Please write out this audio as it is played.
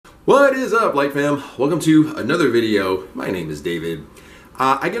What is up, Light Fam? Welcome to another video. My name is David.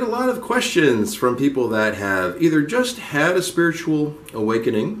 I get a lot of questions from people that have either just had a spiritual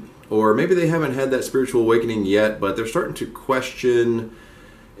awakening, or maybe they haven't had that spiritual awakening yet, but they're starting to question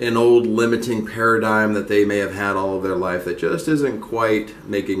an old limiting paradigm that they may have had all of their life that just isn't quite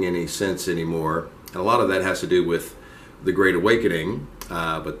making any sense anymore. And a lot of that has to do with the Great Awakening,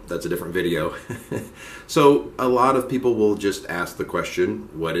 but that's a different video. So a lot of people will just ask the question,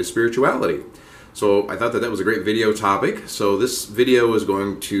 what is spirituality? So I thought that was a great video topic. So this video is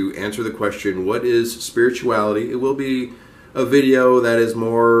going to answer the question, what is spirituality? It will be a video that is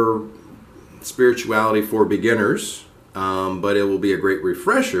more spirituality for beginners, but it will be a great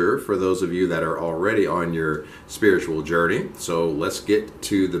refresher for those of you that are already on your spiritual journey. So let's get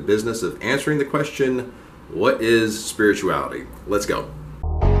to the business of answering the question, what is spirituality? Let's go.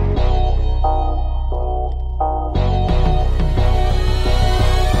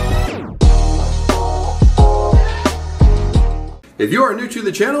 If you are new to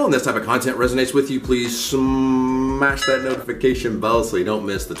the channel and this type of content resonates with you, please smash that notification bell so you don't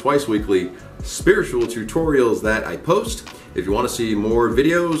miss the twice weekly spiritual tutorials that I post. If you want to see more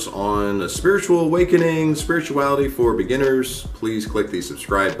videos on a spiritual awakening, spirituality for beginners, please click the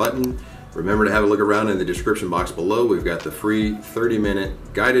subscribe button. Remember to have a look around in the description box below. We've got the free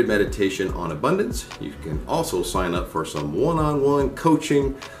 30-minute guided meditation on abundance. You can also sign up for some one-on-one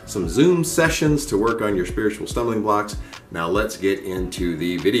coaching, some Zoom sessions to work on your spiritual stumbling blocks. Now let's get into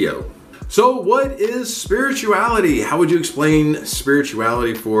the video. So what is spirituality? How would you explain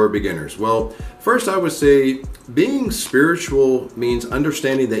spirituality for beginners? Well, first I would say being spiritual means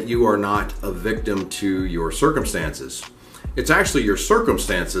understanding that you are not a victim to your circumstances. It's actually your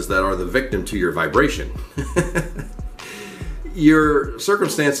circumstances that are the victim to your vibration. Your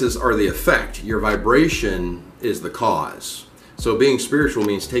circumstances are the effect. Your vibration is the cause. So being spiritual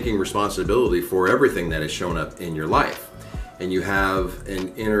means taking responsibility for everything that has shown up in your life. And you have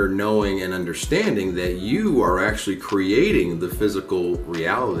an inner knowing and understanding that you are actually creating the physical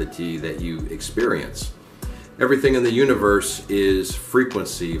reality that you experience. Everything in the universe is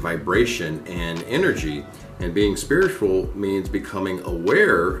frequency, vibration, and energy. And being spiritual means becoming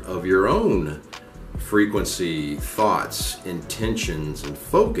aware of your own frequency, thoughts, intentions, and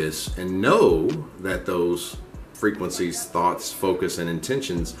focus, and know that those frequencies, thoughts, focus, and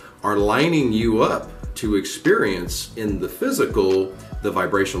intentions are lining you up to experience in the physical the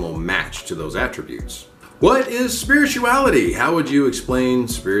vibrational match to those attributes. What is spirituality? How would you explain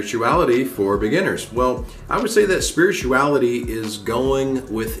spirituality for beginners? Well, I would say that spirituality is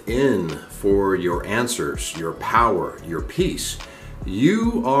going within for your answers, your power, your peace.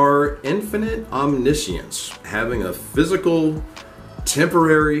 You are infinite omniscience, having a physical,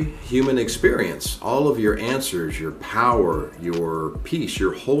 temporary human experience. All of your answers, your power, your peace,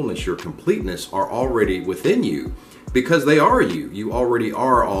 your wholeness, your completeness are already within you because they are you. You already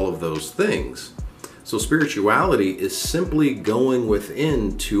are all of those things. So spirituality is simply going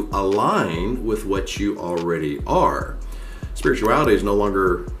within to align with what you already are. Spirituality is no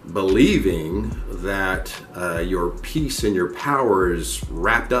longer believing that your peace and your power is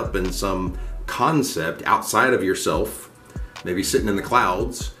wrapped up in some concept outside of yourself, maybe sitting in the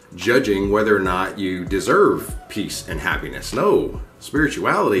clouds, judging whether or not you deserve peace and happiness. No,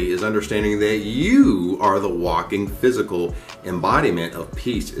 spirituality is understanding that you are the walking physical embodiment of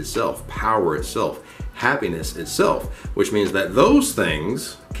peace itself, power itself, happiness itself, which means that those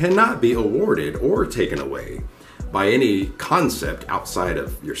things cannot be awarded or taken away by any concept outside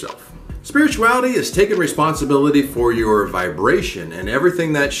of yourself. Spirituality is taking responsibility for your vibration and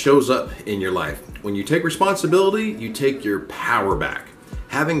everything that shows up in your life. When you take responsibility, you take your power back.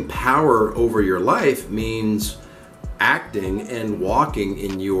 Having power over your life means acting and walking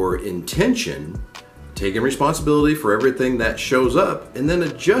in your intention, taking responsibility for everything that shows up, and then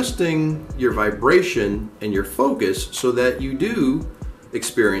adjusting your vibration and your focus so that you do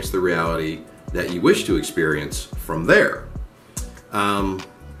experience the reality that you wish to experience from there.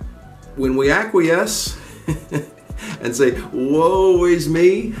 When we acquiesce and say, woe is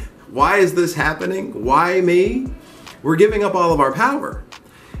me, why is this happening? Why me? We're giving up all of our power.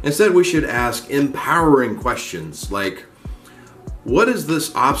 Instead, we should ask empowering questions like, what is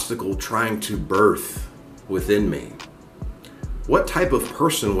this obstacle trying to birth within me? What type of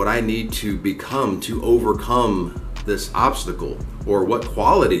person would I need to become to overcome this obstacle? Or what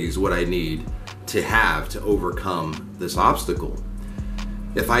qualities would I need to have to overcome this obstacle?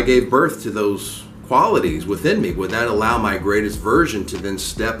 If I gave birth to those qualities within me, would that allow my greatest version to then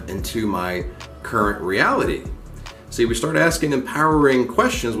step into my current reality? See, we start asking empowering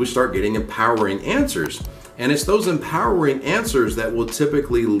questions, we start getting empowering answers. And it's those empowering answers that will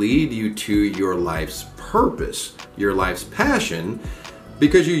typically lead you to your life's purpose, your life's passion,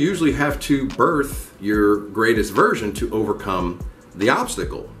 because you usually have to birth your greatest version to overcome the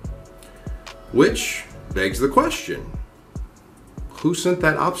obstacle. Which begs the question, who sent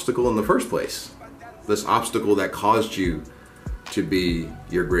that obstacle in the first place? This obstacle that caused you to be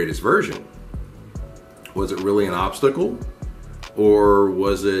your greatest version. Was it really an obstacle? Or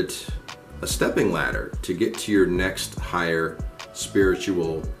was it a stepping ladder to get to your next higher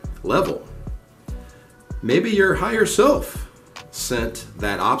spiritual level? Maybe your higher self sent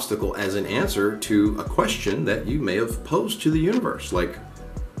that obstacle as an answer to a question that you may have posed to the universe, like,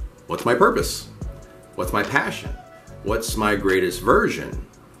 what's my purpose? What's my passion? What's my greatest version?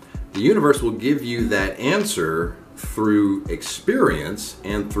 The universe will give you that answer through experience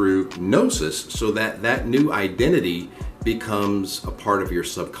and through gnosis, so that that new identity becomes a part of your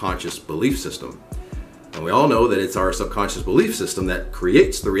subconscious belief system. And we all know that it's our subconscious belief system that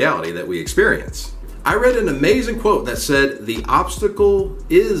creates the reality that we experience. I read an amazing quote that said, "The obstacle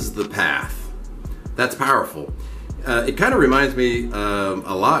is the path." That's powerful. It kind of reminds me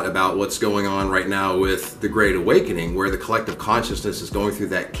a lot about what's going on right now with the Great Awakening, where the collective consciousness is going through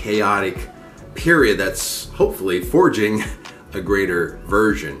that chaotic period that's hopefully forging a greater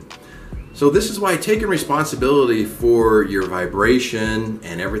version. So this is why taking responsibility for your vibration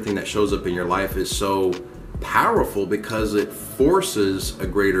and everything that shows up in your life is so powerful, because it forces a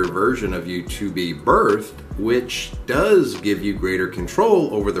greater version of you to be birthed, which does give you greater control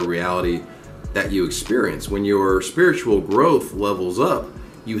over the reality that you experience. When your spiritual growth levels up,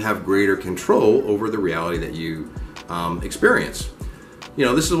 you have greater control over the reality that you experience. You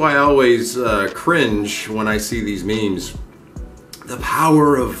know, this is why I always cringe when I see these memes. The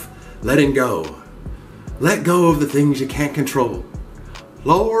power of letting go. Let go of the things you can't control.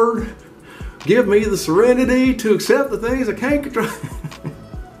 Lord, give me the serenity to accept the things I can't control.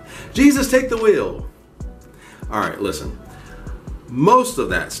 Jesus, take the wheel. All right, listen. Most of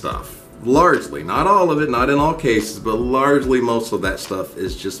that stuff, largely, not all of it, not in all cases, but largely most of that stuff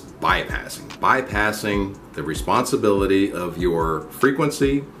is just bypassing the responsibility of your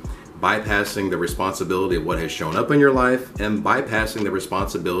frequency, bypassing the responsibility of what has shown up in your life, and bypassing the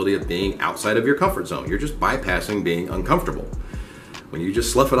responsibility of being outside of your comfort zone. You're just bypassing being uncomfortable. When you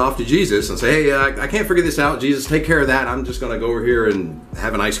just slough it off to Jesus and say, hey, I can't figure this out, Jesus, take care of that, I'm just going to go over here and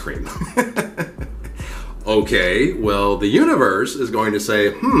have an ice cream. Okay, well, the universe is going to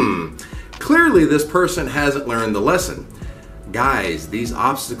say, clearly this person hasn't learned the lesson. Guys, these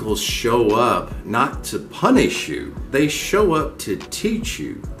obstacles show up not to punish you. They show up to teach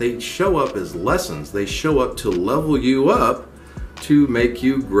you. They show up as lessons. They show up to level you up, to make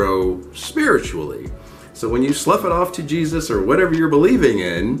you grow spiritually. So when you slough it off to Jesus or whatever you're believing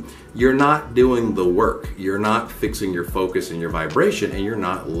in, you're not doing the work. You're not fixing your focus and your vibration, and you're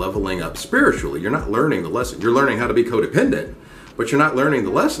not leveling up spiritually. You're not learning the lesson. You're learning how to be codependent, but you're not learning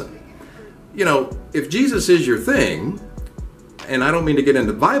the lesson. You know, if Jesus is your thing, and I don't mean to get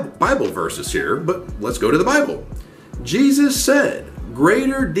into Bible verses here, but let's go to the Bible. Jesus said,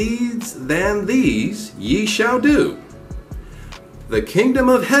 "Greater deeds than these ye shall do. The kingdom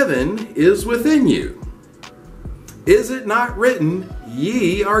of heaven is within you. Is it not written,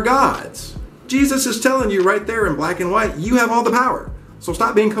 ye are gods?" Jesus is telling you right there in black and white, you have all the power. So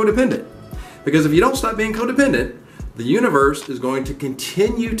stop being codependent. Because if you don't stop being codependent, the universe is going to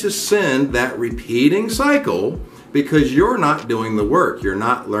continue to send that repeating cycle, because you're not doing the work. You're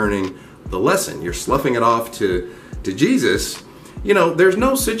not learning the lesson. You're sloughing it off to Jesus. You know, there's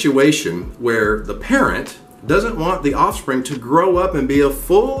no situation where the parent doesn't want the offspring to grow up and be a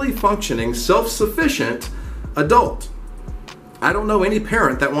fully functioning, self-sufficient adult. I don't know any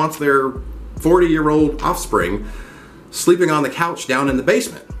parent that wants their 40-year-old offspring sleeping on the couch down in the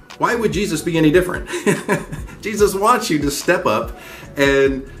basement. Why would Jesus be any different? Jesus wants you to step up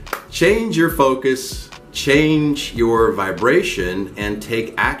and change your focus, change your vibration, and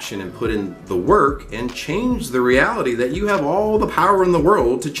take action and put in the work and change the reality that you have all the power in the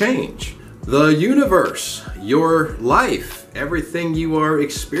world to change. The universe, your life, everything you are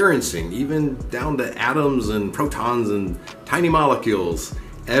experiencing, even down to atoms and protons and tiny molecules,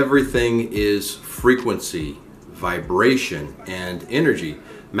 everything is frequency, vibration, and energy.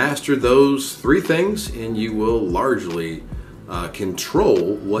 Master those three things and you will largely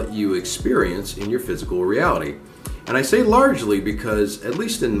control what you experience in your physical reality. And I say largely because, at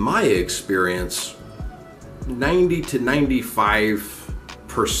least in my experience, 90 to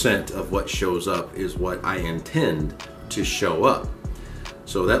 95% of what shows up is what I intend to show up.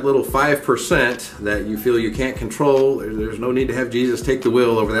 So that little 5% that you feel you can't control, there's no need to have Jesus take the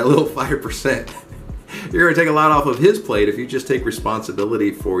wheel over that little 5%. You're going to take a lot off of his plate if you just take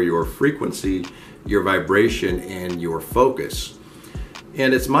responsibility for your frequency, your vibration, and your focus.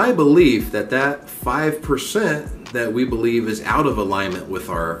 And it's my belief that that 5% that we believe is out of alignment with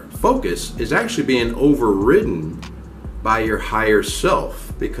our focus is actually being overridden by your higher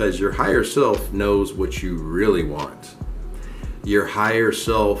self, because your higher self knows what you really want. Your higher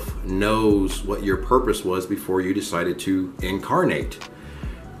self knows what your purpose was before you decided to incarnate.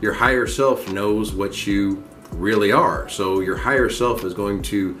 Your higher self knows what you really are. So your higher self is going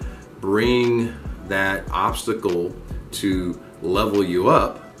to bring that obstacle to level you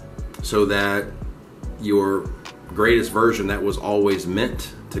up so that your greatest version that was always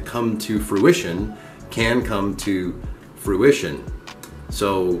meant to come to fruition can come to fruition.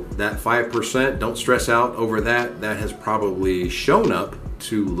 So that 5%, don't stress out over that. That has probably shown up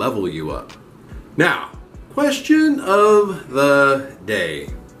to level you up. Now, question of the day.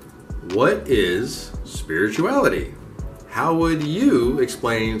 What is spirituality? How would you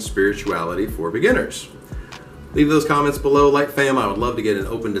explain spirituality for beginners? Leave those comments below. Like fam, I would love to get an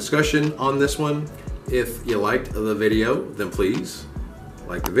open discussion on this one. If you liked the video, then please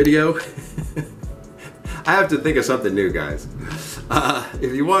like the video. I have to think of something new, guys.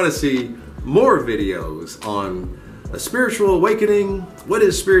 If you want to see more videos on a spiritual awakening, what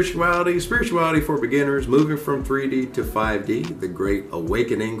is spirituality? Spirituality for beginners, moving from 3D to 5D, the great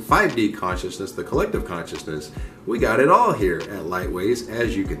awakening, 5D consciousness, the collective consciousness. We got it all here at Lightways,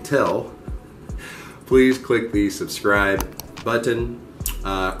 as you can tell. Please click the subscribe button.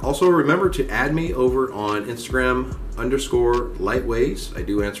 Also remember to add me over on Instagram _Lightways. I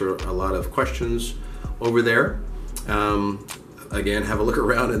do answer a lot of questions over there. Again, have a look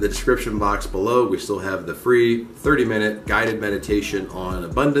around in the description box below. We still have the free 30-minute guided meditation on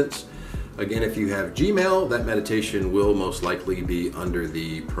abundance. Again, if you have Gmail, that meditation will most likely be under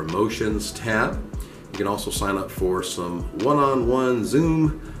the promotions tab. You can also sign up for some one-on-one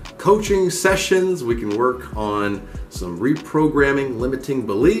Zoom coaching sessions. We can work on some reprogramming limiting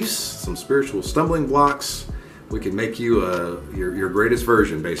beliefs, some spiritual stumbling blocks. We can make you your greatest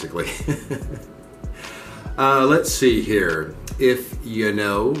version, basically. Let's see here. If you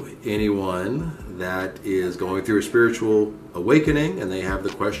know anyone that is going through a spiritual awakening and they have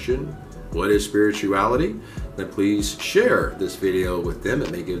the question, what is spirituality? Then please share this video with them. It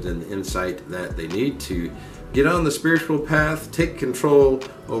may give them the insight that they need to get on the spiritual path, take control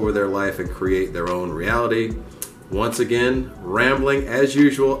over their life, and create their own reality. Once again, rambling as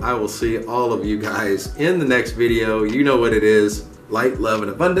usual. I will see all of you guys in the next video. You know what it is. Light, love,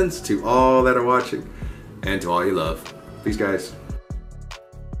 and abundance to all that are watching and to all you love. Peace, guys.